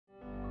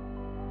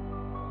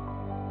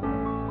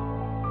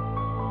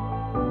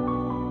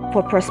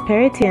For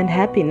prosperity and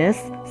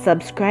happiness,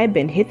 subscribe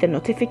and hit the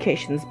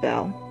notifications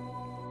bell.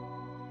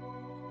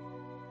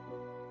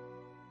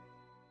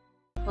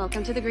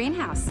 Welcome to the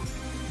greenhouse.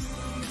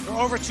 For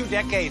over 2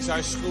 decades,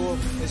 our school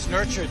has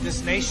nurtured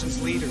this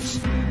nation's leaders.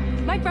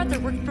 My brother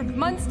worked for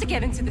months to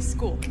get into the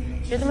school.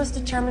 You're the most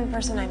determined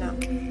person I know.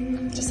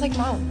 Just like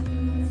Mom.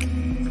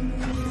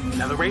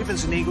 Now, the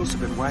Ravens and Eagles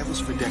have been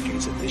rivals for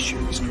decades, and this year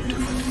is no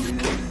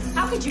different.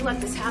 How could you let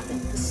this happen?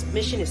 This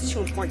mission is too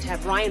important to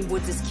have Ryan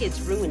Woods'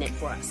 kids ruin it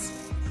for us.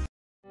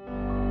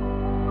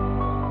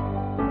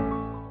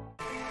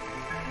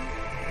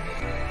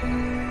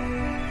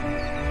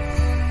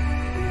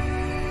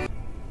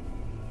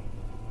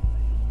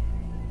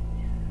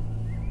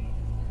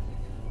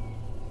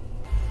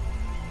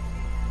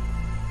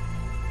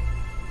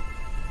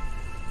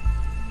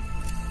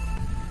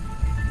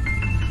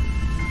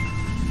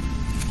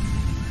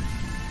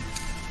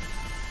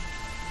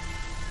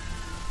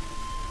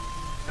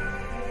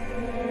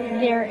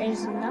 There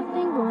is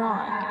nothing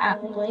wrong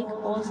at Lake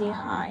Halsey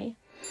High.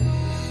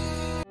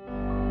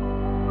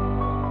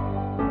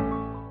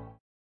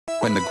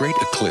 When the great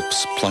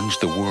eclipse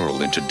plunged the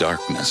world into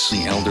darkness,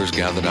 the elders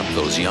gathered up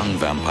those young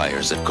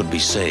vampires that could be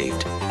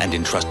saved and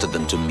entrusted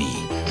them to me.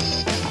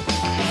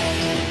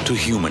 To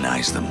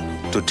humanize them,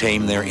 to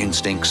tame their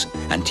instincts,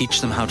 and teach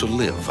them how to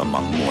live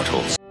among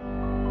mortals.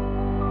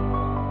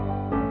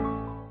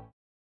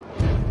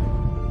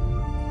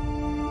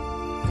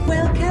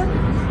 Welcome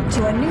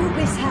to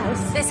Anubis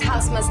house. This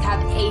house must have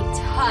a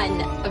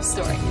ton of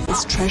stories.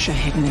 There's treasure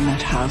hidden in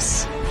that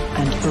house,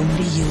 and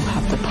only you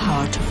have the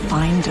power to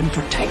find and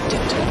protect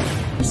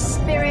it.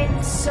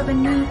 Spirits of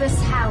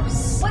Anubis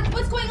house.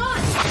 What's going on?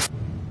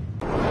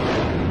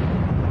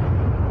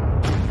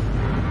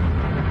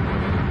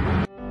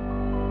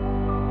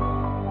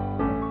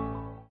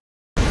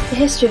 The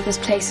history of this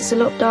place is a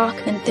lot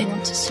darker than they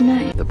want us to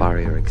know. The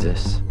barrier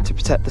exists to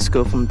protect the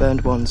school from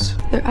burned ones.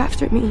 They're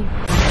after me.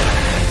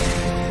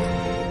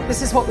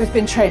 This is what we've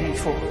been training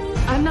for.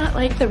 I'm not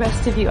like the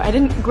rest of you. I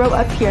didn't grow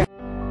up here.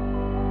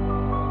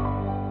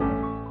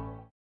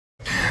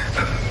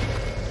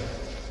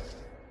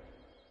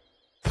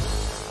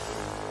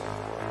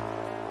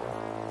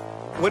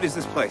 What is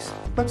this place?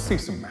 Let's see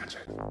some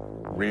magic.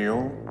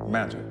 Real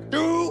magic.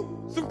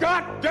 Do some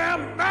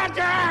goddamn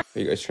magic! Are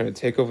you guys trying to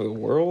take over the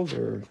world,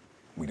 or?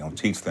 We don't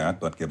teach that,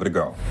 but give it a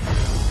go.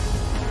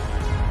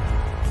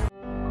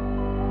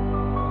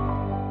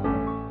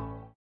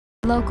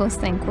 Locals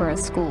think we're a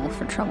school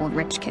for troubled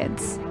rich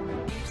kids.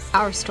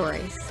 Our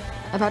stories,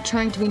 about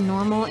trying to be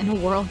normal in a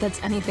world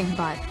that's anything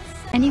but.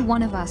 Any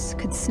one of us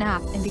could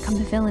snap and become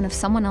the villain of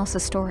someone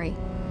else's story.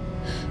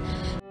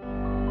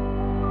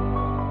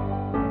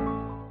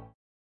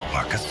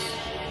 Marcus,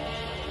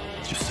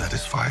 you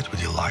satisfied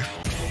with your life?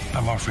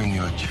 I'm offering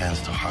you a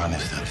chance to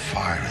harness that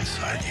fire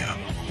inside you.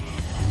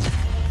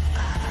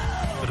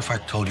 What if I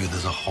told you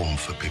there's a home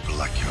for people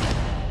like you?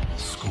 A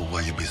school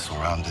where you'll be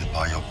surrounded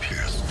by your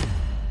peers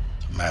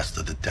to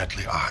master the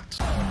deadly arts.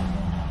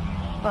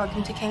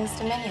 Welcome to King's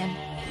Dominion.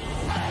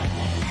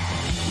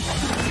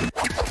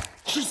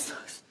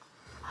 Jesus!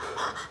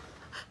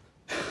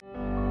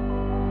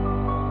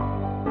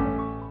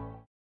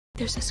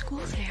 There's a school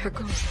there for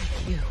girls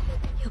like you.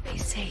 You'll be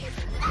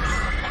safe.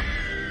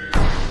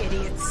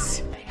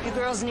 Idiots. You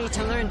girls need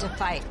to learn to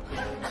fight.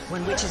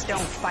 When witches don't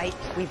fight,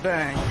 we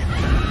burn.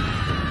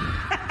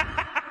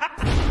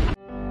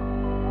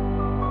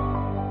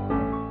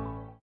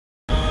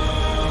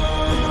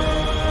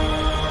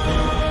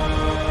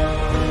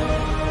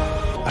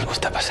 Algo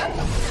está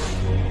pasando.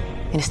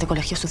 En este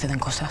colegio suceden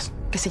cosas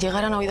que si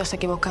llegaran a oídos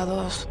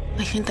equivocados,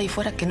 hay gente ahí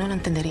fuera que no lo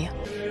entendería.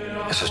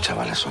 Esos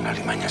chavales son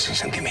alimañas sin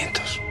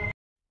sentimientos.